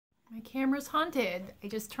My camera's haunted. I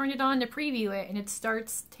just turned it on to preview it and it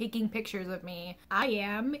starts taking pictures of me. I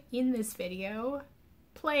am, in this video,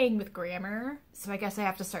 playing with grammar, so I guess I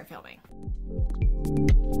have to start filming.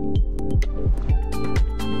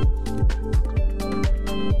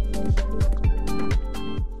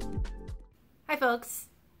 Hi folks,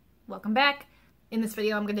 welcome back. In this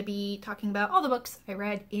video I'm going to be talking about all the books I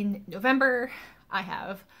read in November. I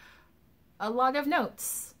have a lot of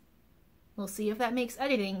notes. We'll see if that makes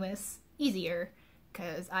editing this easier,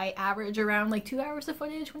 because I average around like 2 hours of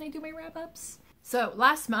footage when I do my wrap-ups. So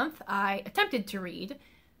last month I attempted to read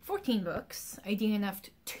 14 books. I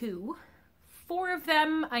DNF'd 2. 4 of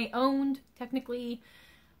them I owned, technically.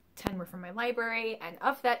 10 were from my library, and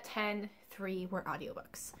of that 10, 3 were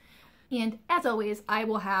audiobooks. And as always, I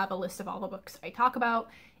will have a list of all the books I talk about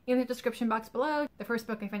in the description box below. The first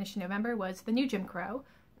book I finished in November was The New Jim Crow,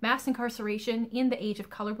 Mass Incarceration in the Age of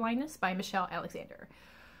Colorblindness by Michelle Alexander.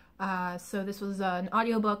 So this was an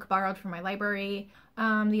audiobook borrowed from my library.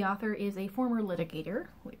 The author is a former litigator,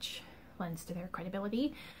 which lends to their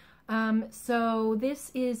credibility. So this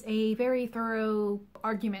is a very thorough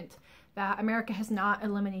argument that America has not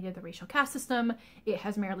eliminated the racial caste system. It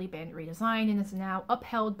has merely been redesigned and is now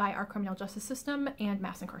upheld by our criminal justice system and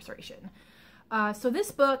mass incarceration. So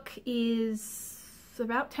this book is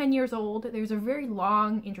about 10 years old. There's a very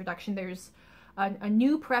long introduction. There's a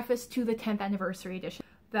new preface to the 10th anniversary edition.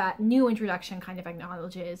 That new introduction kind of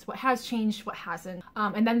acknowledges what has changed, what hasn't.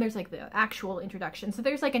 And then there's like the actual introduction. So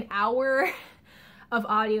there's like an hour of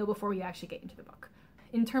audio before we actually get into the book.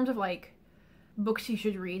 In terms of like books you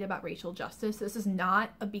should read about racial justice, this is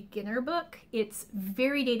not a beginner book. It's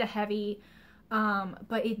very data heavy,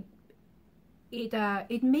 but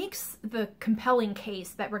it makes the compelling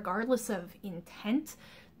case that regardless of intent,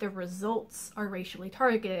 the results are racially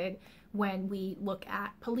targeted when we look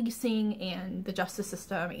at policing and the justice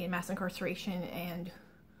system and mass incarceration and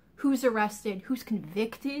who's arrested, who's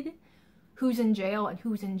convicted, who's in jail, and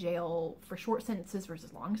who's in jail for short sentences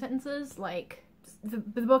versus long sentences. Like, the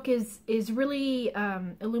book is really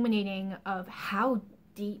illuminating of how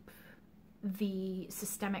deep the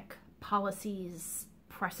systemic policies,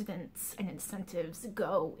 precedents, and incentives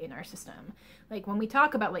go in our system. Like, when we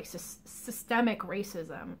talk about like systemic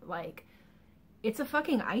racism, like, it's a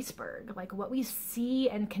fucking iceberg, like what we see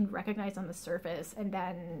and can recognize on the surface. And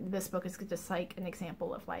then this book is just like an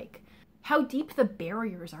example of like how deep the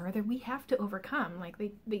barriers are that we have to overcome. Like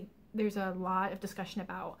there's a lot of discussion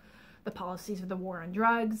about the policies of the war on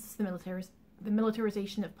drugs, the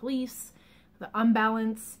militarization of police, the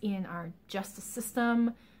unbalance in our justice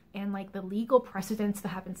system, and like the legal precedents that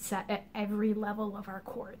have been set at every level of our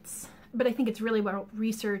courts. But I think it's really well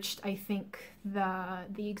researched. I think the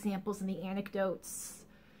examples and the anecdotes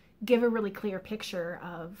give a really clear picture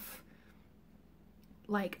of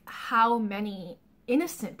like how many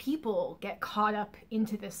innocent people get caught up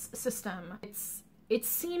into this system. It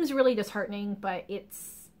seems really disheartening, but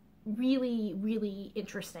it's really, really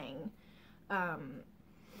interesting.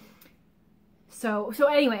 So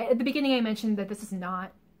anyway, at the beginning I mentioned that this is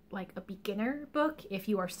not like a beginner book. If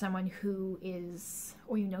you are someone who is,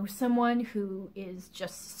 or you know someone who is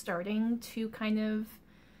just starting to kind of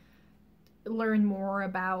learn more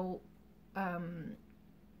about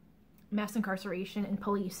mass incarceration and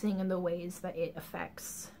policing and the ways that it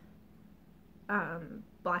affects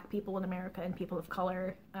Black people in America and people of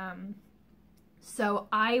color. So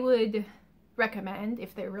I would recommend,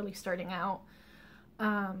 if they're really starting out,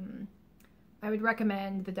 I would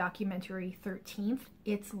recommend the documentary 13th.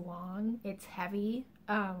 It's long, it's heavy,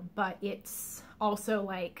 but it's also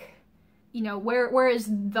like, you know, whereas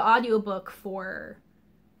the audiobook for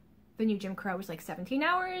The New Jim Crow was like 17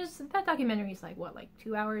 hours, that documentary is like, what, like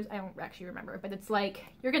 2 hours? I don't actually remember, but it's like,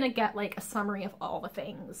 you're gonna get like a summary of all the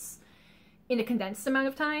things in a condensed amount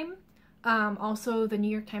of time. Also, the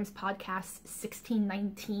New York Times podcast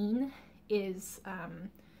 1619 is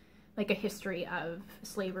like a history of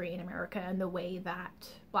slavery in America and the way that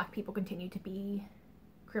Black people continue to be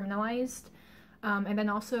criminalized. And then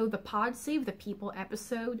also the Pod Save the People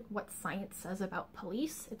episode, What Science Says About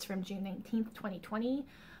Police. It's from June 19th, 2020.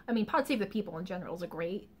 I mean, Pod Save the People in general is a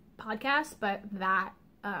great podcast, but that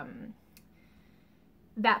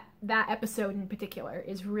episode in particular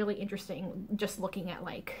is really interesting, just looking at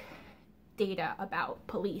like data about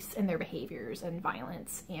police and their behaviors and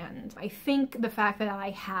violence. And I think the fact that I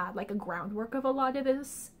had like a groundwork of a lot of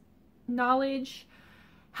this knowledge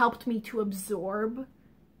helped me to absorb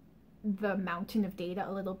the mountain of data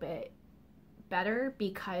a little bit better,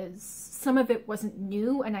 because some of it wasn't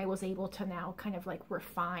new and I was able to now kind of like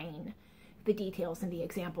refine the details and the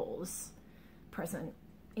examples present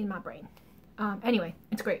in my brain. Anyway,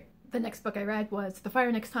 it's great. The next book I read was The Fire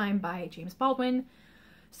Next Time by James Baldwin.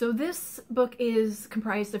 So this book is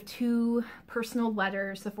comprised of 2 personal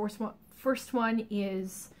letters. The first one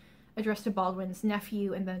is addressed to Baldwin's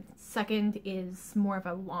nephew, and the second is more of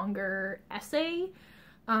a longer essay.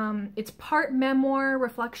 It's part memoir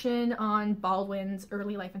reflection on Baldwin's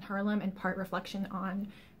early life in Harlem and part reflection on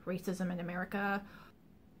racism in America.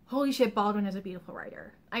 Holy shit, Baldwin is a beautiful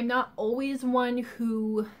writer. I'm not always one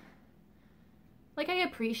who, like, I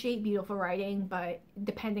appreciate beautiful writing, but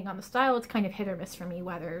depending on the style, it's kind of hit or miss for me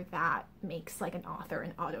whether that makes, like, an author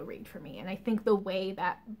an auto read for me. And I think the way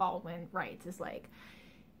that Baldwin writes is, like,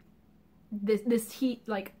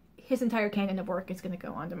 his entire canon of work is going to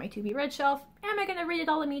go onto my to-be-read shelf. Am I going to read it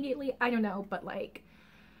all immediately? I don't know, but, like,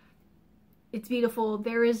 it's beautiful.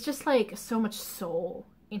 There is just, like, so much soul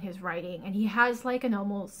in his writing, and he has, like, an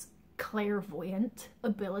almost clairvoyant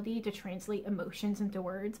ability to translate emotions into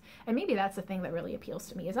words. And maybe that's the thing that really appeals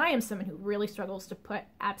to me, is I am someone who really struggles to put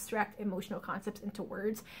abstract emotional concepts into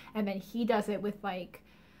words, and then he does it with, like,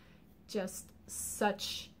 just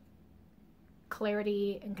such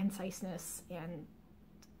clarity and conciseness and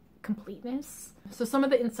completeness. So some of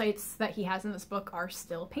the insights that he has in this book are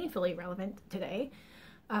still painfully relevant today.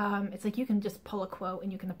 It's like you can just pull a quote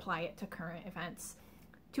and you can apply it to current events.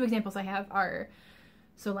 2 examples I have are,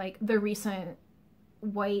 so, like, the recent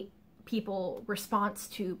white people response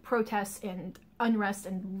to protests and unrest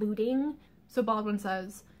and looting. So Baldwin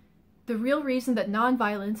says, "The real reason that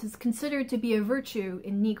nonviolence is considered to be a virtue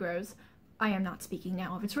in Negroes, I am not speaking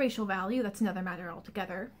now of its racial value, that's another matter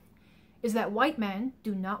altogether, is that white men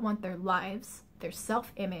do not want their lives, their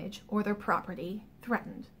self-image, or their property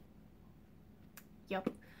threatened." Yep.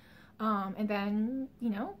 And then, you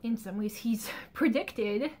know, in some ways he's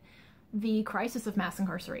predicted the crisis of mass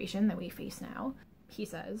incarceration that we face now. He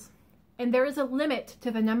says, "And there is a limit to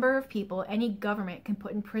the number of people any government can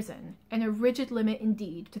put in prison, and a rigid limit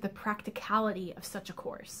indeed to the practicality of such a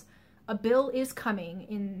course. A bill is coming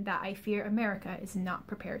in that I fear America is not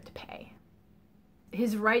prepared to pay."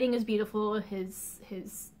 His writing is beautiful.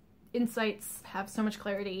 His insights have so much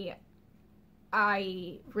clarity.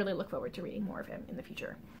 I really look forward to reading more of him in the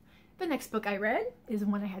future. The next book I read is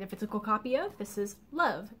one I had a physical copy of. This is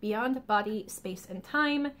Love, Beyond Body, Space, and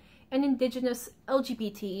Time, an Indigenous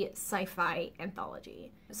LGBT sci-fi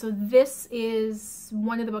anthology. So this is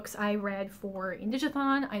one of the books I read for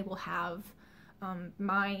Indigathon. I will have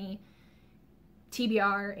my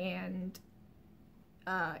TBR and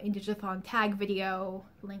Indigathon tag video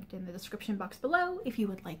linked in the description box below if you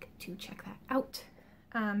would like to check that out.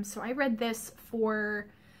 So I read this for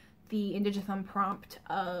the Indigathon prompt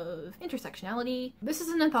of intersectionality. This is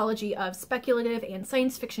an anthology of speculative and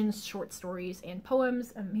science fiction short stories and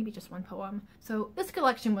poems, maybe just one poem. So this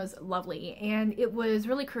collection was lovely, and it was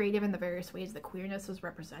really creative in the various ways that queerness was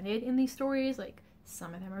represented in these stories. Like,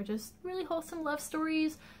 some of them are just really wholesome love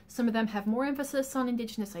stories. Some of them have more emphasis on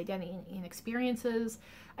Indigenous identity and experiences.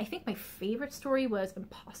 I think my favorite story was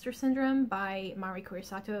Imposter Syndrome by Mari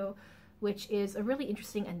Kurisato, which is a really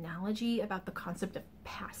interesting analogy about the concept of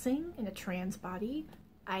passing in a trans body.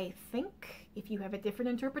 I think if you have a different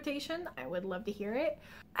interpretation, I would love to hear it.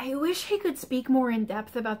 I wish I could speak more in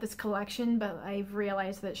depth about this collection, but I've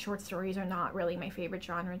realized that short stories are not really my favorite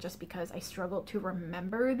genre just because I struggle to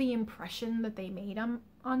remember the impression that they made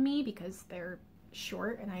on me because they're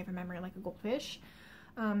short and I have a memory like a goldfish.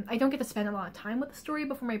 I don't get to spend a lot of time with the story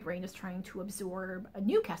before my brain is trying to absorb a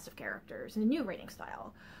new cast of characters and a new writing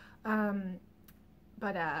style.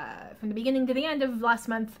 But from the beginning to the end of last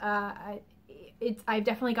month, I've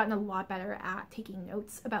definitely gotten a lot better at taking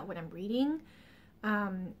notes about what I'm reading.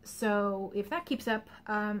 So if that keeps up,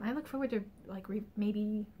 I look forward to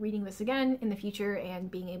maybe reading this again in the future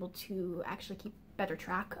and being able to actually keep better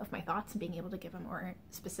track of my thoughts and being able to give a more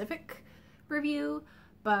specific review.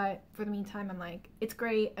 But for the meantime, I'm like, it's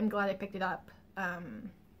great. I'm glad I picked it up.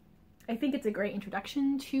 I think it's a great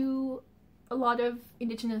introduction to a lot of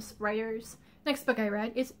Indigenous writers. Next book I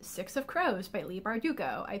read is Six of Crows by Leigh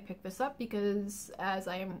Bardugo. I picked this up because as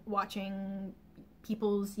I am watching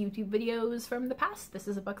people's YouTube videos from the past, this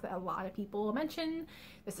is a book that a lot of people mention.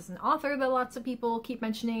 This is an author that lots of people keep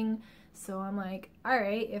mentioning. So I'm like,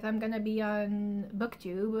 alright, if I'm gonna be on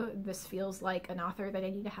BookTube, this feels like an author that I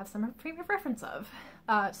need to have some frame of reference of.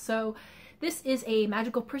 So this is a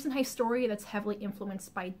magical prison heist story that's heavily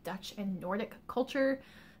influenced by Dutch and Nordic culture.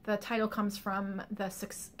 The title comes from the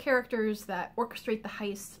 6 characters that orchestrate the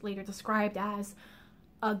heist, later described as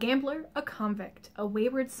a gambler, a convict, a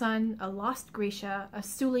wayward son, a lost Grisha, a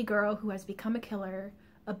Suli girl who has become a killer,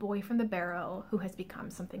 a boy from the barrel who has become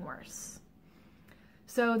something worse.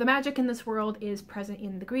 So the magic in this world is present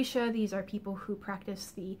in the Grisha. These are people who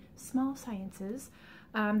practice the small sciences.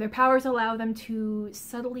 Their powers allow them to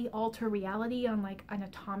subtly alter reality on like an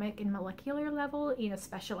atomic and molecular level in a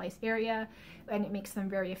specialized area, and it makes them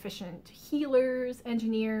very efficient healers,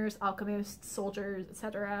 engineers, alchemists, soldiers,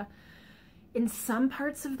 etc. In some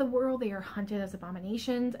parts of the world, they are hunted as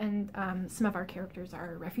abominations, and some of our characters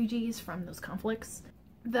are refugees from those conflicts.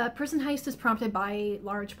 The prison heist is prompted by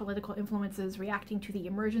large political influences reacting to the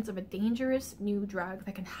emergence of a dangerous new drug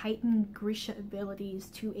that can heighten Grisha abilities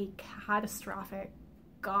to a catastrophic,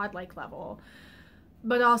 godlike level,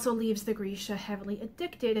 but also leaves the Grisha heavily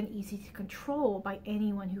addicted and easy to control by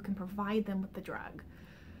anyone who can provide them with the drug.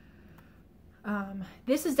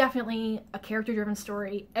 This is definitely a character-driven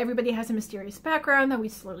story. Everybody has a mysterious background that we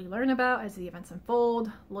slowly learn about as the events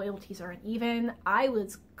unfold. Loyalties are uneven. I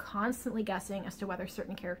was constantly guessing as to whether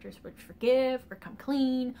certain characters would forgive or come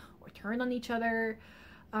clean or turn on each other.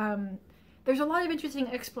 There's a lot of interesting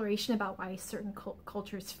exploration about why certain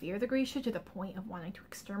cultures fear the Grisha to the point of wanting to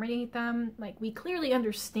exterminate them. Like, we clearly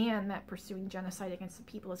understand that pursuing genocide against the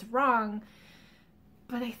people is wrong,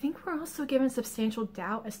 but I think we're also given substantial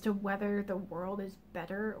doubt as to whether the world is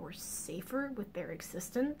better or safer with their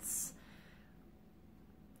existence.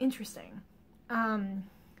 Interesting.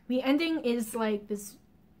 The ending is like this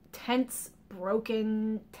tense,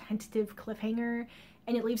 broken, tentative cliffhanger,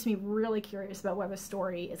 and it leaves me really curious about where the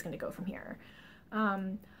story is going to go from here.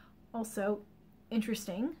 Also,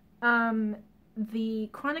 interesting. The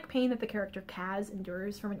chronic pain that the character Kaz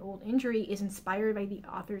endures from an old injury is inspired by the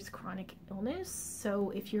author's chronic illness. So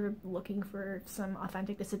if you're looking for some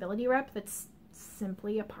authentic disability rep that's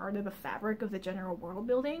simply a part of the fabric of the general world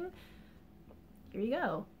building, here you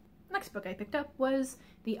go. Next book I picked up was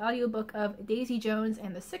the audiobook of Daisy Jones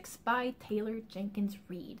and the Six by Taylor Jenkins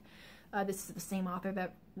Reid. This is the same author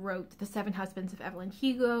that wrote The Seven Husbands of Evelyn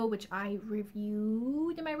Hugo, which I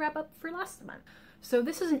reviewed in my wrap-up for last month. So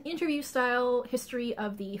this is an interview-style history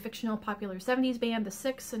of the fictional popular 70s band The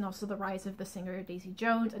Six, and also the rise of the singer Daisy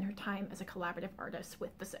Jones and her time as a collaborative artist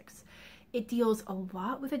with The Six. It deals a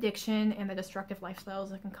lot with addiction and the destructive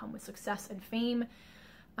lifestyles that can come with success and fame,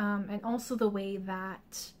 and also the way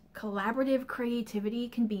that collaborative creativity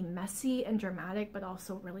can be messy and dramatic, but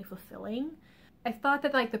also really fulfilling. I thought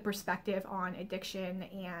that like the perspective on addiction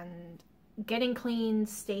and getting clean,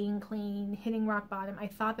 staying clean, hitting rock bottom, I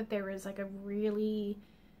thought that there was like a really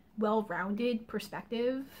well-rounded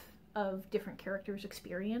perspective of different characters'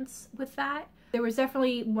 experience with that. There was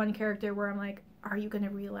definitely one character where I'm like, are you going to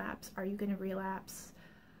relapse? Are you going to relapse?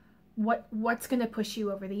 What's going to push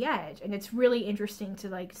you over the edge? And it's really interesting to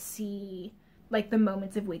like see like the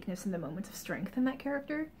moments of weakness and the moments of strength in that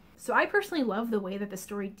character. So I personally love the way that the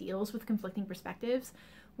story deals with conflicting perspectives.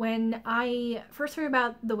 When I first heard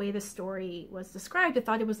about the way the story was described, I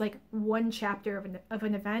thought it was like one chapter of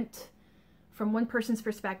an event from one person's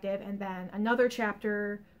perspective, and then another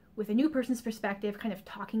chapter with a new person's perspective, kind of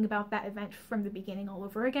talking about that event from the beginning all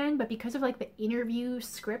over again. But because of like the interview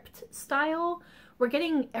script style, we're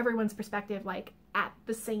getting everyone's perspective like at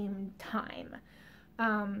the same time.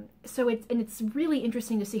 So it's really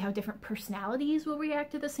interesting to see how different personalities will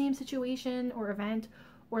react to the same situation or event,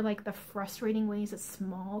 or like the frustrating ways that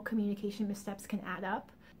small communication missteps can add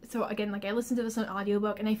up. So again, like I listened to this on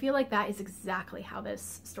audiobook, and I feel like that is exactly how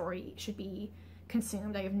this story should be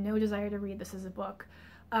consumed. I have no desire to read this as a book.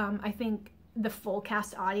 I think the full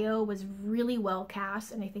cast audio was really well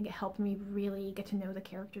cast, and I think it helped me really get to know the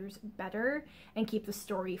characters better and keep the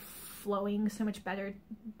story flowing so much better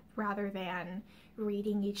rather than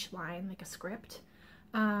reading each line like a script.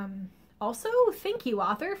 Also, thank you,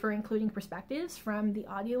 author, for including perspectives from the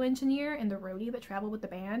audio engineer and the roadie that traveled with the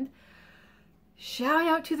band. Shout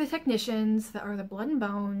out to the technicians that are the blood and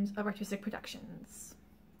bones of artistic productions.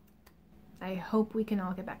 I hope we can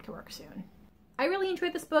all get back to work soon. I really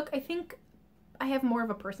enjoyed this book. I think I have more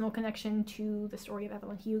of a personal connection to the story of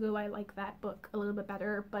Evelyn Hugo. I like that book a little bit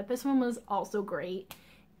better, but this one was also great,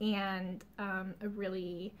 and a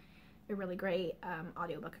really great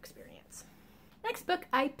audiobook experience. Next book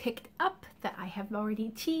I picked up that I have already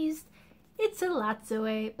teased, it's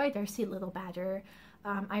Elatsoe by Darcie Little Badger.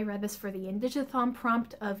 I read this for the Indigathon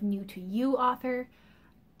prompt of New to You author.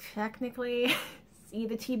 Technically, see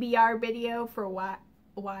the TBR video for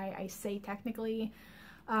why I say technically.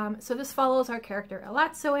 So this follows our character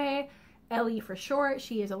Elatsoe, Ellie for short.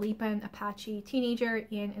 She is a Lipan Apache teenager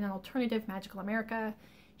in an alternative magical America.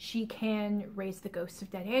 She can raise the ghosts of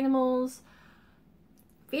dead animals.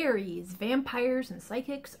 Fairies, vampires, and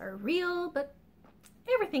psychics are real, but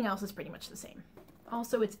everything else is pretty much the same.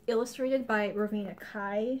 Also, it's illustrated by Rowena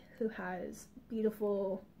Kai, who has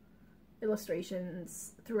beautiful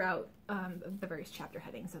illustrations throughout the various chapter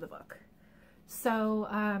headings of the book. So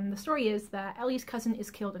the story is that Ellie's cousin is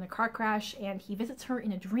killed in a car crash, and he visits her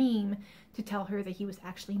in a dream to tell her that he was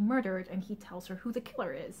actually murdered, and he tells her who the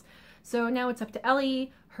killer is. So now it's up to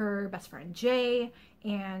Ellie, her best friend Jay,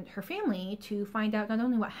 and her family to find out not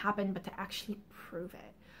only what happened, but to actually prove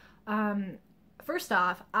it. First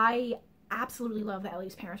off, I absolutely love that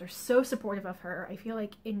Ellie's parents are so supportive of her. I feel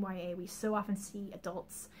like in YA we so often see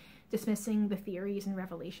adults dismissing the theories and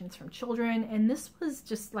revelations from children, and this was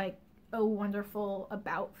just like a wonderful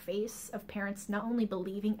about face of parents not only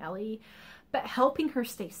believing Ellie, but helping her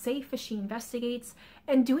stay safe as she investigates,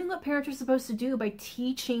 and doing what parents are supposed to do by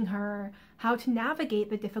teaching her how to navigate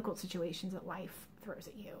the difficult situations that life throws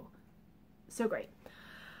at you. So great.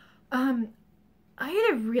 I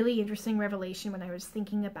had a really interesting revelation when I was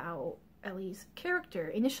thinking about Ellie's character.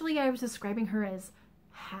 Initially, I was describing her as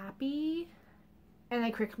happy, and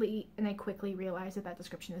I quickly realized that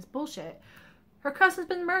description is bullshit. Her cousin's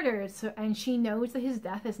been murdered, and she knows that his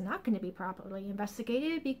death is not going to be properly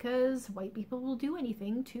investigated because white people will do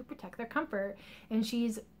anything to protect their comfort, and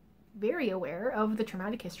she's very aware of the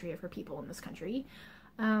traumatic history of her people in this country.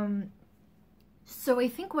 So I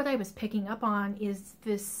think what I was picking up on is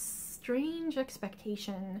this strange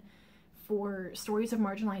expectation for stories of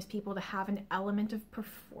marginalized people to have an element of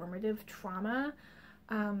performative trauma.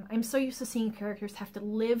 I'm so used to seeing characters have to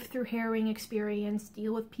live through harrowing experience,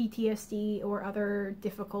 deal with PTSD or other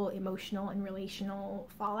difficult emotional and relational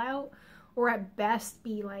fallout, or at best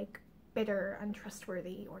be like bitter,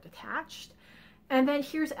 untrustworthy, or detached. And then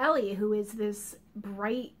here's Ellie, who is this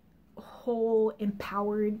bright, whole,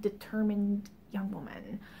 empowered, determined young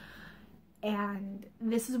woman. And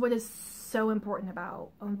this is what is so important about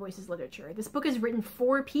Own Voices literature. This book is written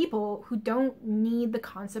for people who don't need the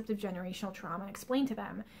concept of generational trauma explained to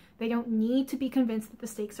them. They don't need to be convinced that the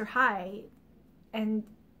stakes are high, and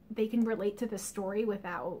they can relate to this story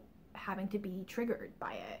without having to be triggered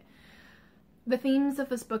by it. The themes of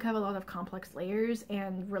this book have a lot of complex layers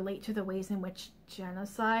and relate to the ways in which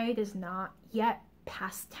genocide is not yet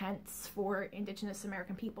past tense for Indigenous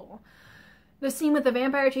American people. The scene with the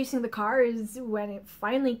vampire chasing the car is when it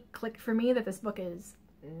finally clicked for me that this book is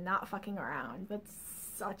not fucking around. That's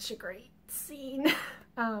such a great scene.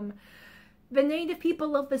 The native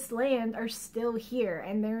people of this land are still here,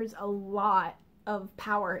 and there's a lot of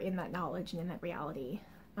power in that knowledge and in that reality.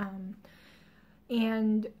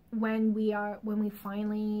 And when we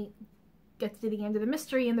finally get to the end of the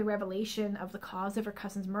mystery and the revelation of the cause of her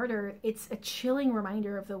cousin's murder, it's a chilling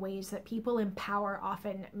reminder of the ways that people in power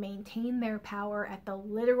often maintain their power at the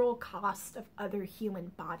literal cost of other human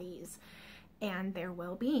bodies and their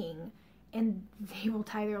well-being, and they will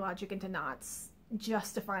tie their logic into knots,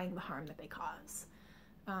 justifying the harm that they cause.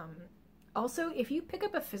 Also, if you pick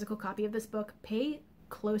up a physical copy of this book, pay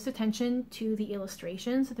close attention to the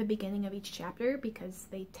illustrations at the beginning of each chapter because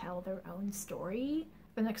they tell their own story.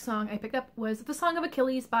 The next song I picked up was The Song of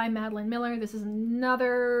Achilles by Madeline Miller. This is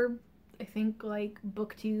another, I think, like,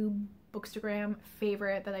 booktube, bookstagram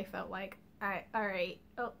favorite that I felt like, alright,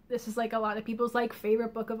 oh, this is like a lot of people's like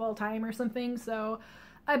favorite book of all time or something, so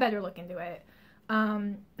I better look into it.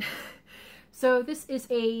 So this is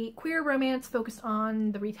a queer romance focused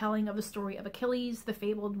on the retelling of the story of Achilles, the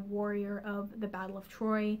fabled warrior of the Battle of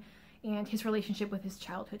Troy, and his relationship with his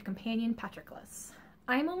childhood companion, Patroclus.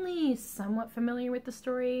 I'm only somewhat familiar with the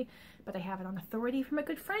story, but I have it on authority from a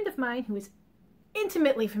good friend of mine who is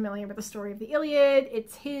intimately familiar with the story of the Iliad.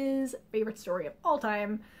 It's his favorite story of all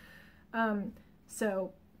time.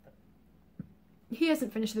 So he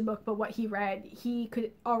hasn't finished the book, but what he read, he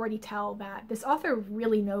could already tell that this author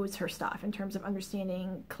really knows her stuff in terms of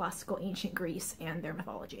understanding classical ancient Greece and their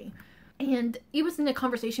mythology. And it was in a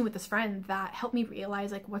conversation with this friend that helped me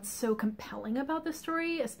realize like what's so compelling about this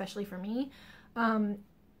story, especially for me.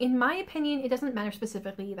 In my opinion, it doesn't matter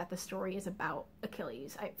specifically that the story is about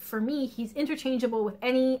Achilles. For me, he's interchangeable with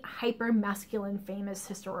any hyper-masculine, famous,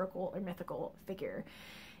 historical, or mythical figure.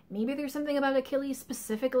 Maybe there's something about Achilles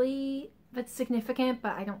specifically that's significant,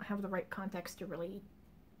 but I don't have the right context to really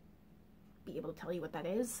be able to tell you what that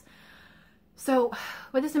is. So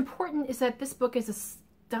what is important is that this book is a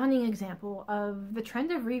stunning example of the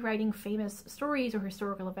trend of rewriting famous stories or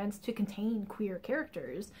historical events to contain queer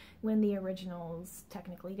characters when the originals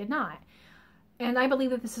technically did not. And I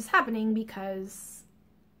believe that this is happening because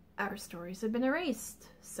our stories have been erased,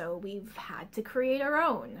 so we've had to create our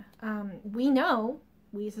own.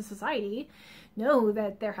 We as a society know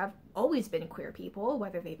that there have always been queer people,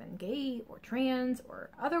 whether they've been gay or trans or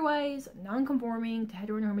otherwise non-conforming to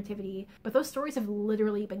heteronormativity, but those stories have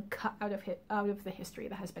literally been cut out of the history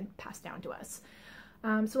that has been passed down to us.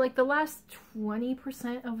 So like the last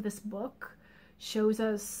 20% of this book shows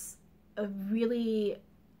us a really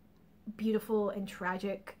beautiful and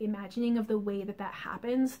tragic imagining of the way that that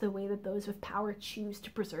happens, the way that those with power choose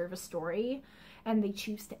to preserve a story and they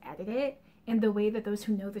choose to edit it, and the way that those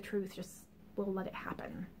who know the truth just will let it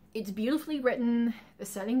happen. It's beautifully written, the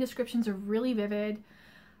setting descriptions are really vivid.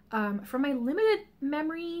 From my limited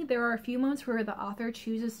memory, there are a few moments where the author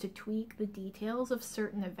chooses to tweak the details of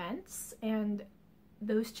certain events, and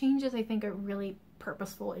those changes I think are really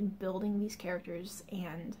purposeful in building these characters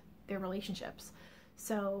and their relationships.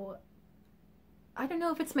 So I don't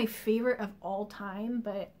know if it's my favorite of all time,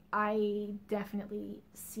 but I definitely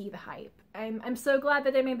see the hype. I'm so glad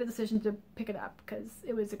that I made the decision to pick it up because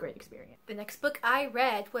it was a great experience. The next book I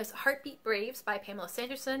read was Heartbeat Braves by Pamela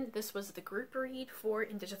Sanderson. This was the group read for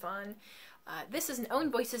Indigathon. This is an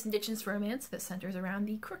Own Voices Indigenous romance that centers around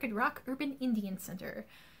the Crooked Rock Urban Indian Center.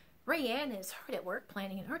 Rayanne is hard at work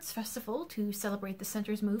planning an arts festival to celebrate the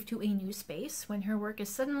center's move to a new space when her work is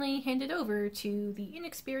suddenly handed over to the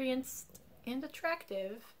inexperienced and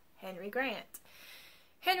attractive Henry Grant.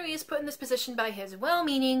 Henry is put in this position by his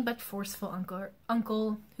well-meaning but forceful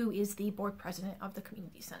uncle, who is the board president of the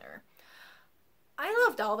community center. I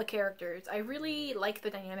loved all the characters. I really like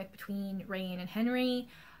the dynamic between Rayanne and Henry.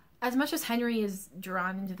 As much as Henry is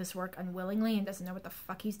drawn into this work unwillingly and doesn't know what the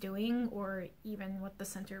fuck he's doing, or even what the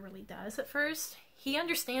center really does at first, he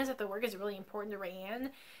understands that the work is really important to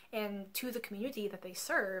Rayanne and to the community that they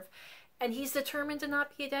serve, and he's determined to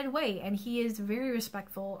not be a dead weight, and he is very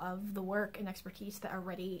respectful of the work and expertise that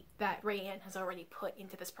Rayanne has already put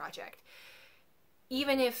into this project.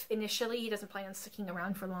 Even if initially he doesn't plan on sticking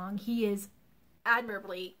around for long, he is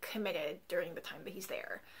admirably committed during the time that he's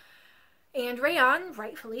there. And Rayanne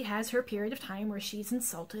rightfully has her period of time where she's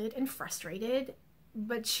insulted and frustrated,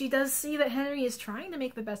 but she does see that Henry is trying to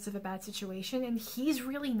make the best of a bad situation, and he's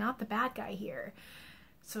really not the bad guy here.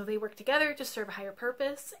 So they work together to serve a higher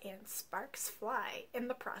purpose, and sparks fly in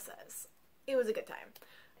the process. It was a good time.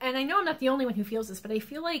 And I know I'm not the only one who feels this, but I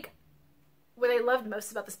feel like what I loved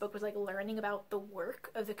most about this book was like learning about the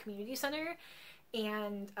work of the community center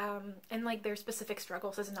and like their specific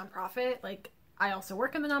struggles as a nonprofit. Like, I also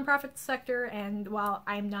work in the nonprofit sector, and while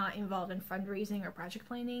I'm not involved in fundraising or project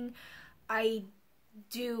planning, I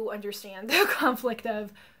do understand the conflict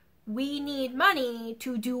of we need money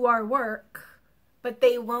to do our work, but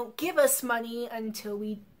they won't give us money until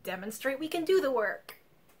we demonstrate we can do the work.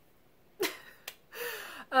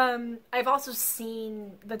 I've also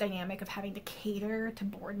seen the dynamic of having to cater to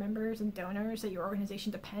board members and donors that your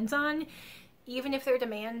organization depends on, even if their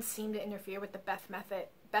demands seem to interfere with the best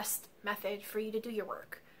method for you to do your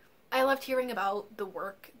work. I loved hearing about the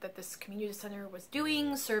work that this community center was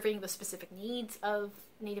doing, serving the specific needs of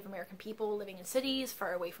Native American people living in cities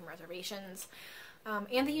far away from reservations,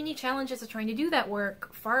 and the unique challenges of trying to do that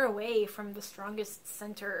work far away from the strongest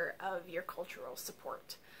center of your cultural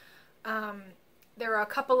support. There are a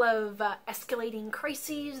couple of escalating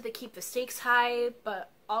crises that keep the stakes high,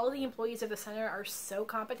 but all of the employees of the center are so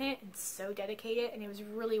competent and so dedicated, and it was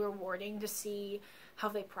really rewarding to see how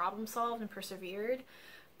they problem solved and persevered.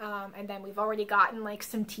 And then we've already gotten like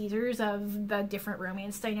some teasers of the different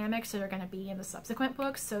romance dynamics that are going to be in the subsequent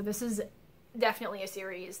books, so this is definitely a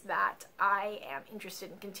series that I am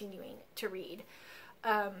interested in continuing to read.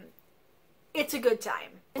 It's a good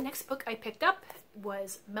time. The next book I picked up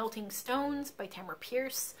was Melting Stones by Tamora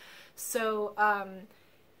Pierce. So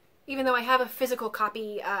even though I have a physical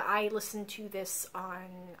copy, I listened to this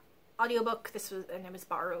on audiobook. It was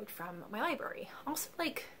borrowed from my library. Also,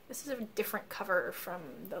 like, this is a different cover from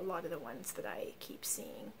a lot of the ones that I keep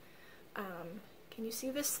seeing. Can you see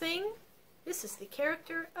this thing? This is the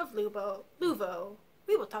character of Luvo.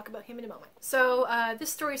 We will talk about him in a moment. So this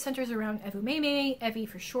story centers around Evumeme, Evie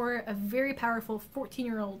for short, a very powerful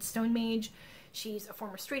 14-year-old stone mage. She's a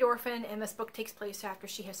former street orphan, and this book takes place after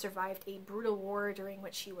she has survived a brutal war during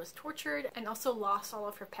which she was tortured and also lost all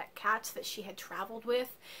of her pet cats that she had traveled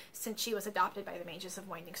with since she was adopted by the mages of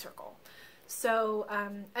Winding Circle. So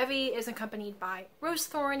Evie is accompanied by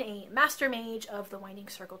Rosethorn, a master mage of the Winding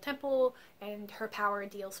Circle Temple, and her power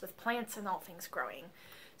deals with plants and all things growing.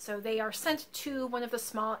 So they are sent to one of the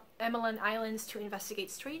small Emmeline Islands to investigate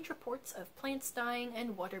strange reports of plants dying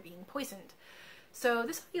and water being poisoned. So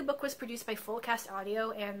this audiobook was produced by Fullcast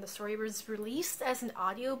Audio, and the story was released as an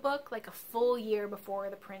audiobook like a full year before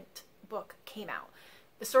the print book came out.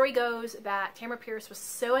 The story goes that Tamora Pierce was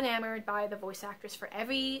so enamored by the voice actress for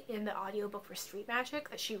Evie in the audiobook for Street Magic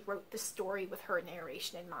that she wrote the story with her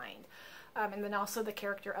narration in mind. And then also the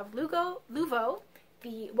character of Luvo,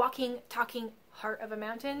 the walking, talking heart of a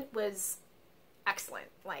mountain, was excellent.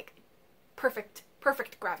 Like, perfect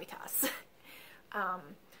perfect gravitas.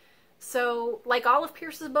 So, like all of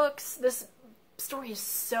Pierce's books, this story is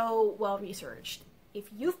so well researched. If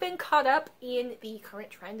you've been caught up in the current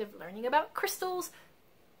trend of learning about crystals,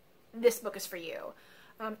 this book is for you.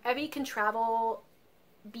 Evie can travel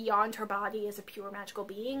beyond her body as a pure magical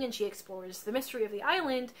being, and she explores the mystery of the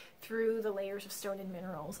island through the layers of stone and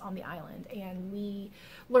minerals on the island. And we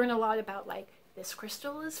learn a lot about, like, this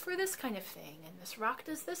crystal is for this kind of thing, and this rock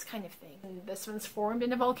does this kind of thing, and this one's formed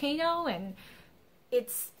in a volcano, and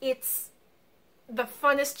it's the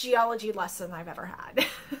funnest geology lesson I've ever had.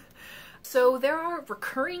 So there are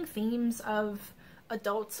recurring themes of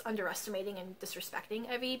adults underestimating and disrespecting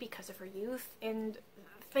Evie because of her youth, and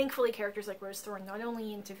thankfully characters like Rose Thorn not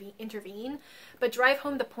only intervene, but drive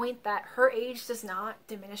home the point that her age does not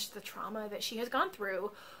diminish the trauma that she has gone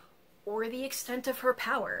through, or the extent of her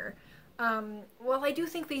power. While I do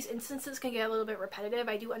think these instances can get a little bit repetitive,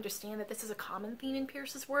 I do understand that this is a common theme in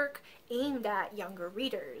Pierce's work aimed at younger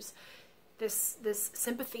readers. This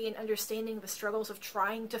sympathy and understanding the struggles of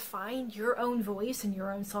trying to find your own voice and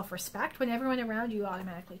your own self-respect when everyone around you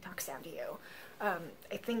automatically talks down to you.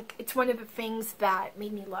 I think it's one of the things that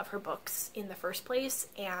made me love her books in the first place,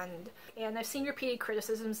 and I've seen repeated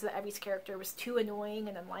criticisms that Evie's character was too annoying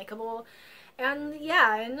and unlikable. And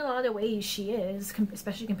yeah, in a lot of ways she is,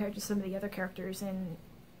 especially compared to some of the other characters in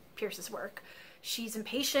Pierce's work. She's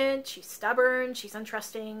impatient, she's stubborn, she's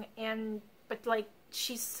untrusting, but like,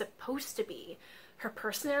 she's supposed to be. Her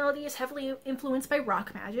personality is heavily influenced by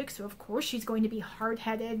rock magic, so of course she's going to be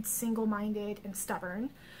hard-headed, single-minded, and stubborn.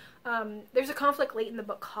 There's a conflict late in the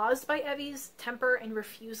book caused by Evie's temper and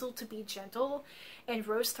refusal to be gentle, and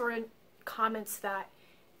Rose Thorn comments that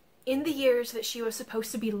in the years that she was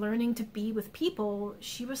supposed to be learning to be with people,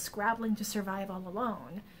 she was scrabbling to survive all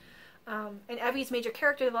alone. And Evie's major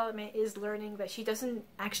character development is learning that she doesn't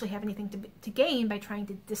actually have anything to gain by trying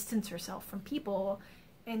to distance herself from people,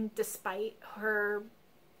 and despite her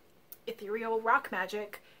ethereal rock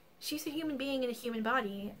magic, she's a human being in a human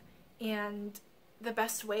body, and the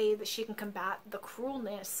best way that she can combat the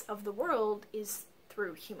cruelness of the world is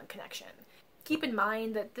through human connection. Keep in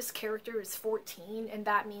mind that this character is 14, and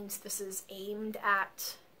that means this is aimed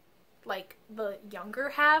at, like, the younger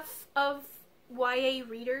half of YA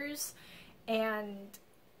readers, and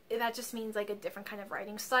that just means, like, a different kind of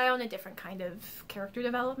writing style and a different kind of character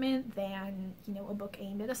development than, you know, a book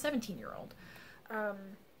aimed at a 17-year-old.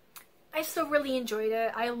 I still really enjoyed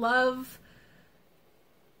it. I love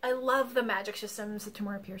the magic systems that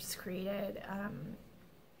Tamora Pierce has created, and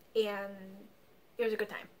it was a good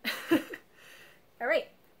time. Alright,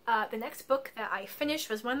 the next book that I finished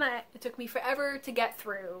was one that it took me forever to get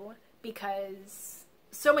through because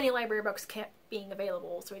so many library books kept being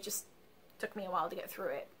available, so it just took me a while to get through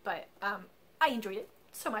it, but I enjoyed it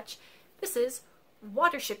so much. This is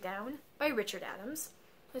Watership Down by Richard Adams.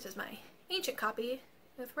 This is my ancient copy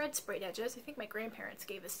with red sprayed edges. I think my grandparents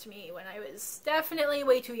gave this to me when I was definitely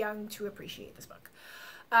way too young to appreciate this book.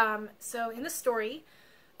 So in the story,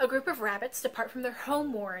 a group of rabbits depart from their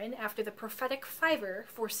home warren after the prophetic Fiver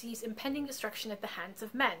foresees impending destruction at the hands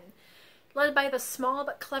of men. Led by the small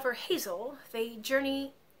but clever Hazel, they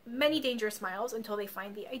journey many dangerous miles until they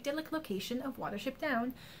find the idyllic location of Watership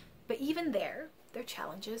Down, but even there, their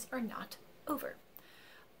challenges are not over.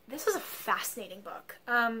 This is a fascinating book.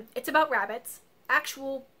 It's about rabbits,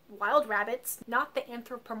 actual wild rabbits, not the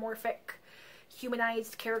anthropomorphic,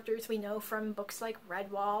 humanized characters we know from books like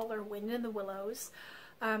Redwall or Wind in the Willows.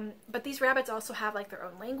 But these rabbits also have, like, their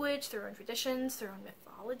own language, their own traditions, their own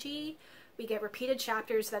mythology. We get repeated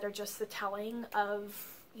chapters that are just the telling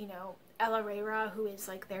of, you know, Elatsoe, who is,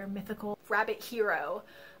 like, their mythical rabbit hero.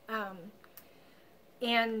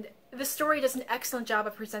 And the story does an excellent job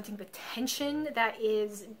of presenting the tension that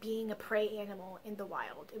is being a prey animal in the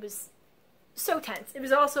wild. It was so tense. It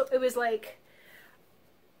was like,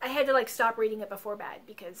 I had to, like, stop reading it before bed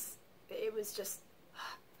because it was just,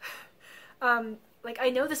 like, I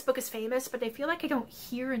know this book is famous, but I feel like I don't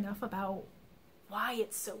hear enough about why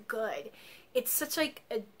it's so good. It's such, like,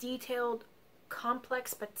 a detailed,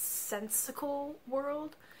 complex, but sensical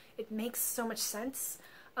world. It makes so much sense.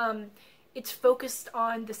 It's focused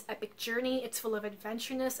on this epic journey. It's full of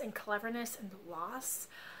adventureness and cleverness and loss.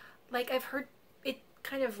 Like, I've heard it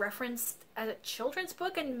kind of referenced as a children's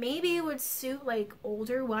book, and maybe it would suit, like,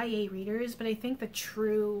 older YA readers, but I think the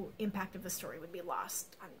true impact of the story would be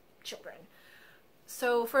lost on children.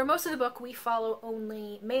 So for most of the book, we follow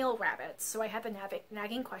only male rabbits, so I had the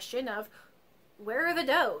nagging question of, where are the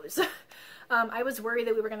does? I was worried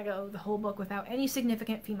that we were going to go the whole book without any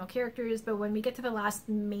significant female characters, but when we get to the last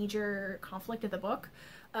major conflict of the book,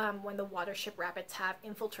 when the Watership rabbits have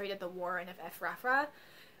infiltrated the Warren of Efrafra,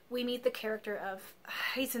 we meet the character of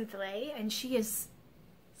Leigh, and she is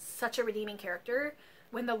such a redeeming character.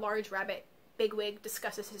 When the large rabbit bigwig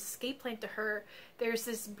discusses his escape plan to her, there's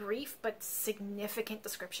this brief but significant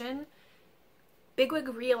description. Bigwig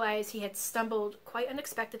realized he had stumbled quite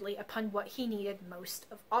unexpectedly upon what he needed most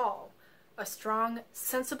of all. A strong,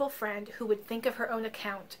 sensible friend who would think of her own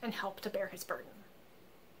account and help to bear his burden.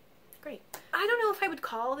 Great. I don't know if I would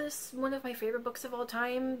call this one of my favorite books of all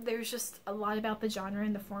time. There's just a lot about the genre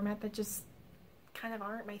and the format that just kind of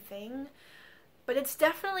aren't my thing. But it's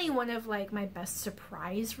definitely one of like my best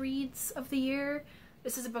surprise reads of the year.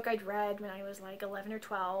 This is a book I'd read when I was like 11 or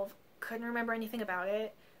 12. Couldn't remember anything about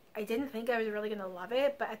it. I didn't think I was really going to love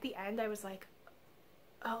it, but at the end I was like,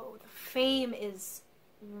 oh, the fame is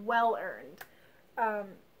well earned.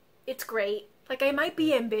 It's great. Like, I might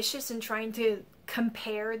be ambitious in trying to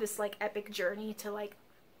compare this like epic journey to like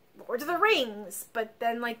Lord of the Rings, but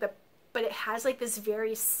then like but it has like this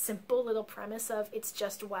very simple little premise of it's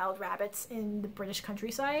just wild rabbits in the British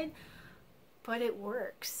countryside, but it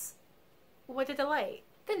works. What a delight.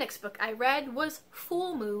 The next book I read was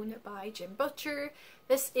Full Moon by Jim Butcher.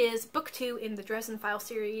 This is book 2 in the Dresden Files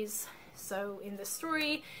series. So in this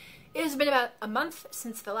story, it has been about a month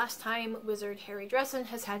since the last time Wizard Harry Dresden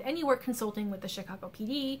has had any work consulting with the Chicago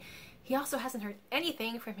PD. He also hasn't heard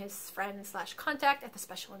anything from his friend/contact at the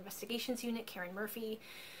Special Investigations Unit, Karen Murphy.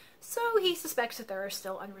 So he suspects that there are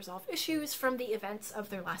still unresolved issues from the events of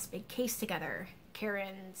their last big case together.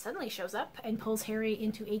 Karen suddenly shows up and pulls Harry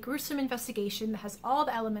into a gruesome investigation that has all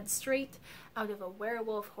the elements straight out of a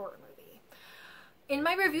werewolf horror movie. In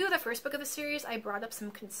my review of the first book of the series, I brought up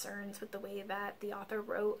some concerns with the way that the author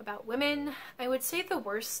wrote about women. I would say the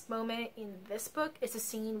worst moment in this book is a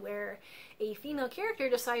scene where a female character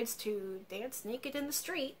decides to dance naked in the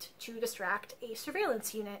street to distract a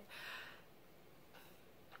surveillance unit.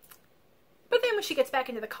 But then when she gets back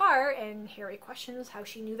into the car and Harry questions how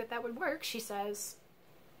she knew that that would work, she says,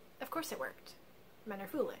 "Of course it worked. Men are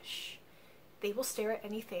foolish. They will stare at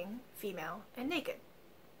anything female and naked."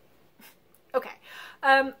 Okay,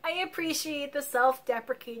 I appreciate the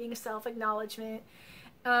self-deprecating self-acknowledgement,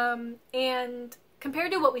 and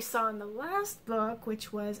compared to what we saw in the last book,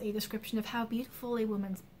 which was a description of how beautiful a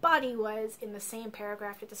woman's body was in the same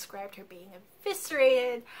paragraph that described her being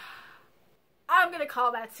eviscerated, I'm going to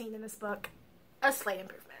call that scene in this book a slight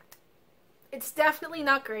improvement. It's definitely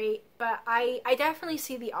not great, but I definitely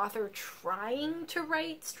see the author trying to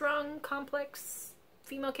write strong, complex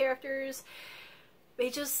female characters. They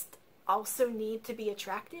just also need to be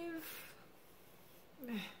attractive.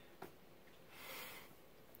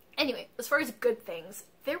 Anyway, as far as good things,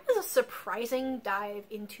 there was a surprising dive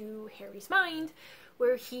into Harry's mind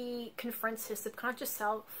where he confronts his subconscious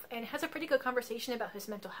self and has a pretty good conversation about his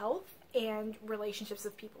mental health and relationships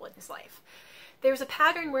with people in his life. There's a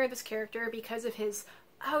pattern where this character, because of his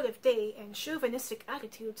out-of-date and chauvinistic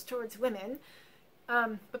attitudes towards women,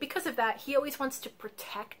 but because of that, he always wants to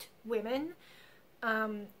protect women,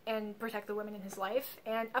 and protect the women in his life,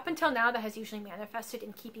 and up until now that has usually manifested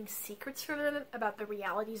in keeping secrets from them about the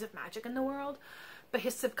realities of magic in the world, but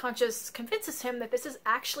his subconscious convinces him that this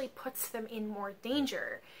actually puts them in more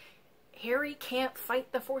danger. Harry can't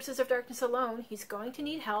fight the forces of darkness alone. He's going to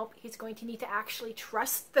need help. He's going to need to actually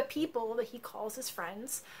trust the people that he calls his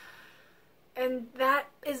friends, and that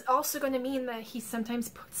is also going to mean that he sometimes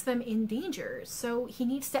puts them in danger. So he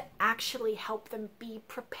needs to actually help them be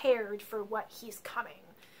prepared for what he's coming.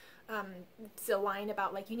 It's a line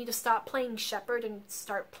about, like, you need to stop playing shepherd and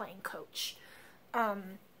start playing coach.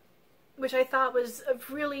 Which I thought was a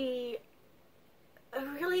really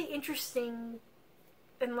interesting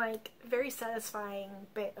and, like, very satisfying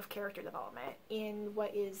bit of character development in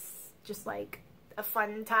what is just, like, a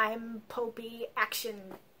fun time, pulpy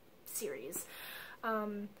action series.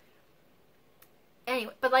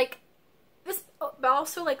 Anyway, but like this, but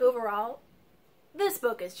also like overall, this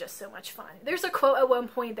book is just so much fun. There's a quote at one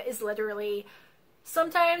point that is literally,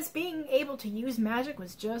 "Sometimes being able to use magic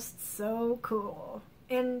was just so cool."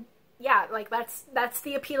 And yeah, like that's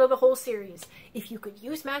the appeal of the whole series. If you could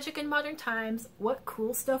use magic in modern times, what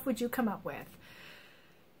cool stuff would you come up with?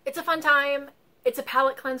 It's a fun time. It's a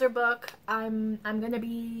palate cleanser book. I'm gonna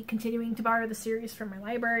be continuing to borrow the series from my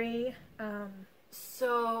library.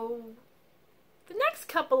 So the next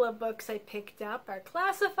couple of books I picked up are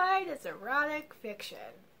classified as erotic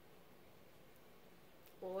fiction.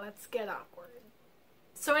 Let's get awkward.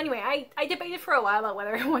 So anyway, I debated for a while about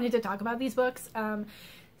whether I wanted to talk about these books.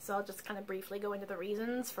 So I'll just kind of briefly go into the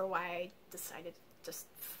reasons for why I decided to just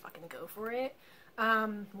fucking go for it.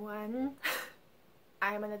 One,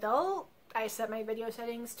 I am an adult. I set my video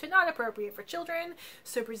settings to not appropriate for children,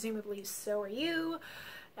 so presumably so are you.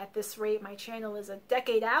 At this rate, my channel is a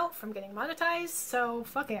decade out from getting monetized, so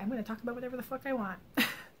fuck it, I'm gonna talk about whatever the fuck I want.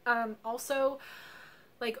 Also,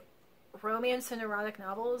 like, romance and erotic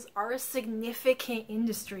novels are a significant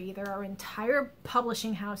industry. There are entire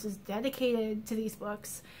publishing houses dedicated to these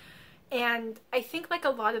books, and I think like a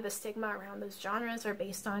lot of the stigma around those genres are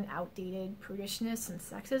based on outdated prudishness and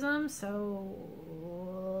sexism,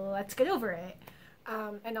 so let's get over it.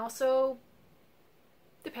 And also,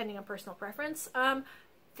 depending on personal preference,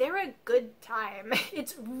 they're a good time.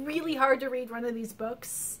 It's really hard to read one of these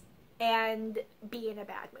books and be in a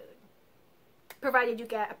bad mood, provided you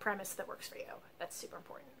get a premise that works for you. That's super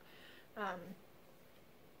important.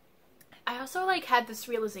 I also like had this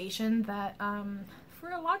realization that for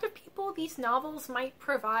a lot of people, these novels might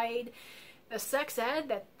provide the sex ed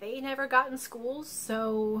that they never got in schools,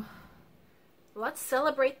 so let's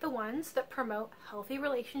celebrate the ones that promote healthy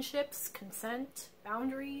relationships, consent,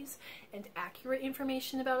 boundaries, and accurate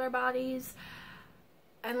information about our bodies.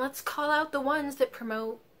 And let's call out the ones that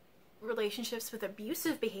promote relationships with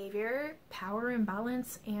abusive behavior, power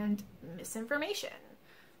imbalance, and misinformation.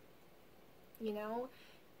 You know,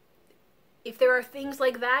 if there are things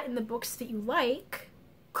like that in the books that you like,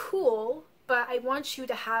 cool, but I want you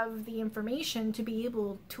to have the information to be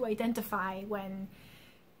able to identify when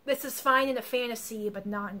this is fine in a fantasy but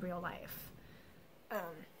not in real life.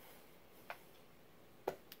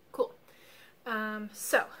 Cool.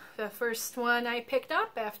 So the first one I picked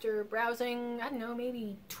up after browsing, I don't know,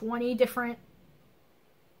 maybe 20 different...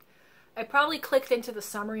 I probably clicked into the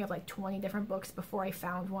summary of like 20 different books before I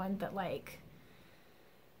found one that like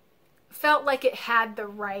felt like it had the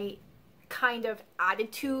right kind of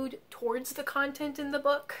attitude towards the content in the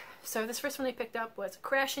book. So this first one I picked up was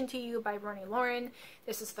Crash Into You by Roni Loren.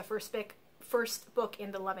 This is the first book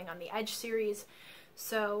in the Loving on the Edge series.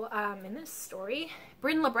 So in this story,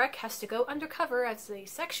 Bryn Lebrecht has to go undercover as a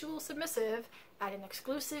sexual submissive at an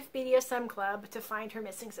exclusive BDSM club to find her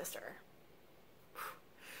missing sister.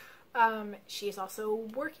 She is also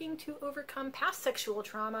working to overcome past sexual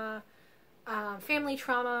trauma, family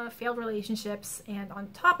trauma, failed relationships, and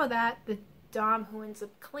on top of that, the dom who ends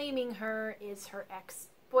up claiming her is her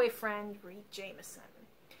ex-boyfriend, Reid Jameson.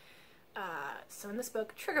 So in this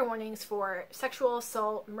book, trigger warnings for sexual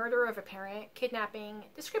assault, murder of a parent, kidnapping,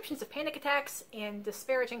 descriptions of panic attacks, and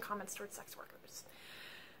disparaging comments towards sex workers.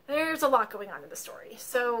 There's a lot going on in the story.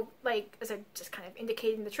 So, like, as I just kind of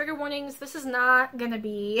indicated in the trigger warnings, this is not gonna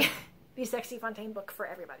be the Sexy Fontaine book for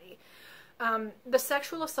everybody. The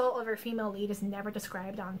sexual assault of our female lead is never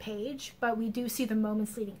described on page, but we do see the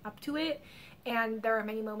moments leading up to it, and there are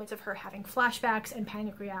many moments of her having flashbacks and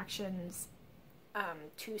panic reactions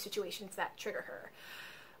to situations that trigger her.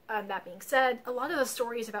 That being said, a lot of the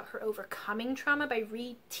story is about her overcoming trauma by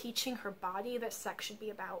re-teaching her body that sex should be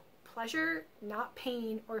about pleasure, not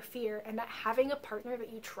pain or fear, and that having a partner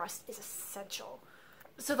that you trust is essential.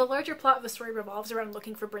 So the larger plot of the story revolves around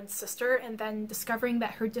looking for Bryn's sister and then discovering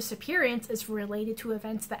that her disappearance is related to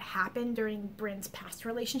events that happened during Bryn's past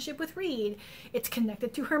relationship with Reid. It's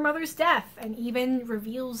connected to her mother's death and even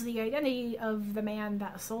reveals the identity of the man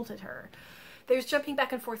that assaulted her. There's jumping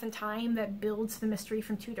back and forth in time that builds the mystery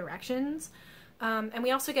from two directions. And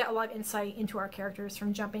we also get a lot of insight into our characters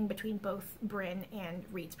from jumping between both Bryn and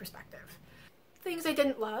Reid's perspective. Things I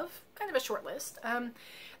didn't love, kind of a short list.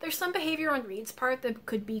 There's some behavior on Reid's part that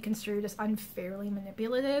could be construed as unfairly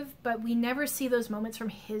manipulative, but we never see those moments from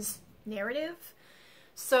his narrative.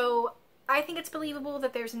 So I think it's believable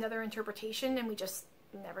that there's another interpretation and we just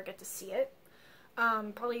never get to see it.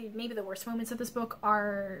 Probably maybe the worst moments of this book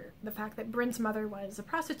are the fact that Bryn's mother was a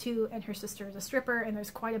prostitute and her sister is a stripper, and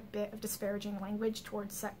there's quite a bit of disparaging language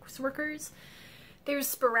towards sex workers. There's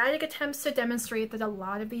sporadic attempts to demonstrate that a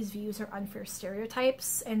lot of these views are unfair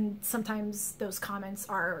stereotypes, and sometimes those comments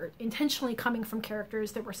are intentionally coming from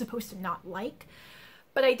characters that we're supposed to not like.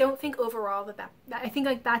 But I don't think overall that I think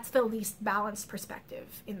like that's the least balanced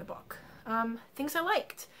perspective in the book. Things I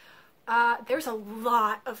liked. There's a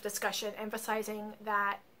lot of discussion emphasizing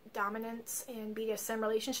that dominance and BDSM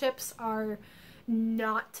relationships are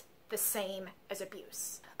not the same as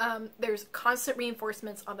abuse. There's constant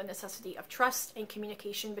reinforcements on the necessity of trust and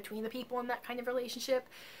communication between the people in that kind of relationship.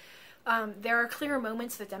 There are clear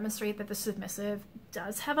moments that demonstrate that the submissive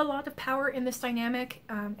does have a lot of power in this dynamic,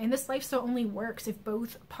 and this lifestyle only works if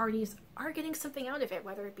both parties are getting something out of it,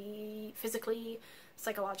 whether it be physically,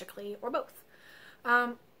 psychologically, or both.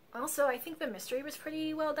 Also, I think the mystery was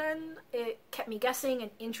pretty well done. It kept me guessing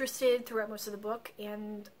and interested throughout most of the book,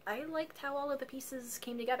 and I liked how all of the pieces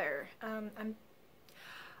came together.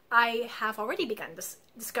 I have already begun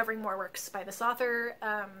discovering more works by this author.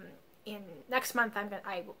 In next month,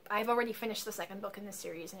 I've already finished the second book in this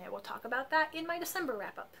series, and I will talk about that in my December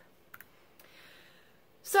wrap-up.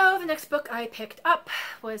 So the next book I picked up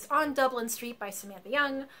was On Dublin Street by Samantha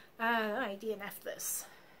Young. I DNF'd this.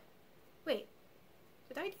 Wait,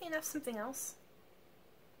 did I DNF something else?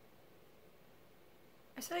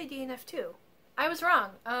 I said I DNF'd two. I was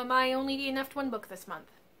wrong. I only DNF'd one book this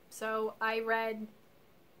month. So I read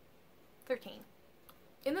 13.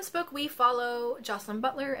 In this book, we follow Jocelyn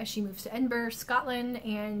Butler as she moves to Edinburgh, Scotland,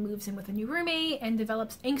 and moves in with a new roommate and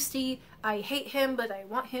develops angsty, I hate him, but I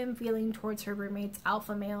want him feeling towards her roommate's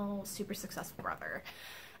alpha male, super successful brother.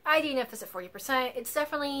 I DNF this at 40%. It's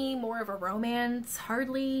definitely more of a romance,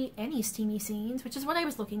 hardly any steamy scenes, which is what I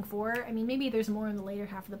was looking for. I mean, maybe there's more in the later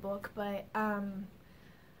half of the book, but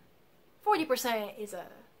 40% is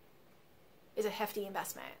a hefty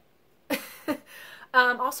investment.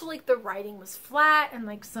 Also, like, the writing was flat and,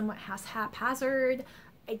 like, somewhat haphazard.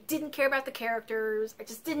 I didn't care about the characters. I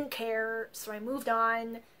just didn't care, so I moved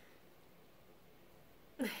on.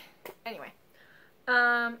 Anyway.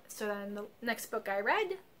 So then the next book I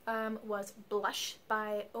read was Blush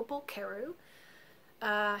by Opal Carew.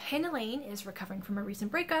 Hannah Lane is recovering from a recent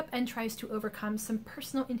breakup and tries to overcome some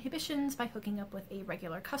personal inhibitions by hooking up with a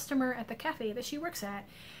regular customer at the cafe that she works at,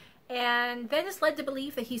 and then is led to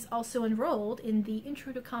believe that he's also enrolled in the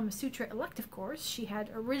Intro to Kama Sutra elective course she had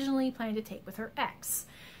originally planned to take with her ex.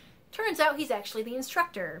 Turns out he's actually the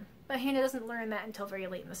instructor, but Hannah doesn't learn that until very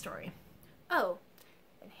late in the story. Oh,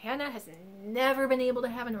 and Hannah has never been able to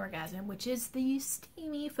have an orgasm, which is the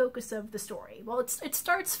steamy focus of the story. Well, it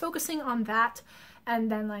starts focusing on that, and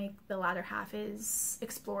then, like, the latter half is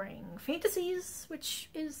exploring fantasies, which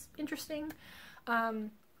is interesting.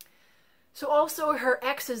 So also her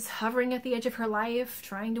ex is hovering at the edge of her life,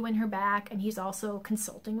 trying to win her back, and he's also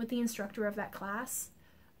consulting with the instructor of that class.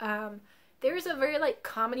 There's a very, like,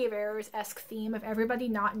 Comedy of Errors-esque theme of everybody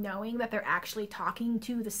not knowing that they're actually talking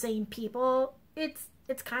to the same people. It's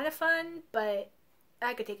kind of fun, but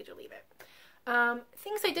I could take it or leave it.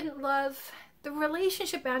 Things I didn't love. The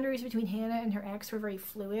relationship boundaries between Hannah and her ex were very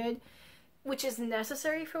fluid, which is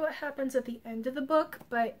necessary for what happens at the end of the book,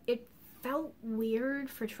 but it felt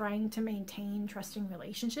weird for trying to maintain trusting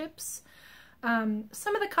relationships.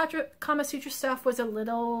 Some of the Kama Sutra stuff was a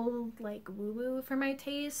little, like, woo-woo for my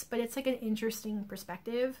taste, but it's, like, an interesting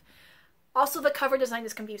perspective. Also, the cover design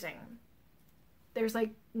is confusing. There's,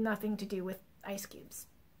 like, nothing to do with ice cubes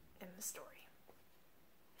in the story.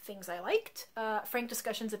 Things I liked. Frank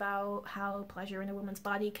discussions about how pleasure in a woman's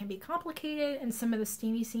body can be complicated, and some of the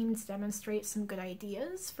steamy scenes demonstrate some good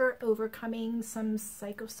ideas for overcoming some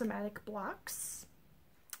psychosomatic blocks.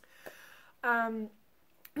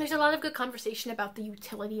 There's a lot of good conversation about the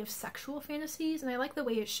utility of sexual fantasies, and I like the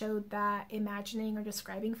way it showed that imagining or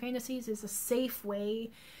describing fantasies is a safe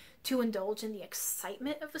way to indulge in the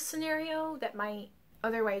excitement of the scenario that might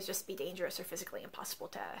otherwise just be dangerous or physically impossible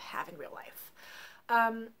to have in real life.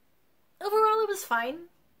 Overall, it was fine,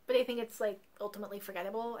 but I think it's, like, ultimately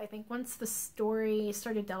forgettable. I think once the story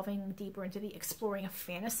started delving deeper into the exploring a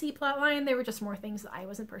fantasy plotline, there were just more things that I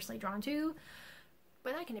wasn't personally drawn to.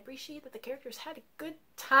 But I can appreciate that the characters had a good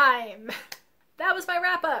time. That was my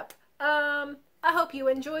wrap-up. I hope you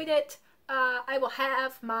enjoyed it. I will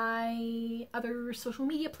have my other social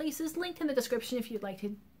media places linked in the description if you'd like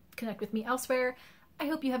to connect with me elsewhere. I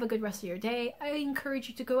hope you have a good rest of your day. I encourage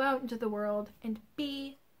you to go out into the world and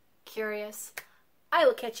be curious. I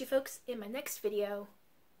will catch you folks in my next video.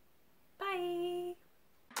 Bye!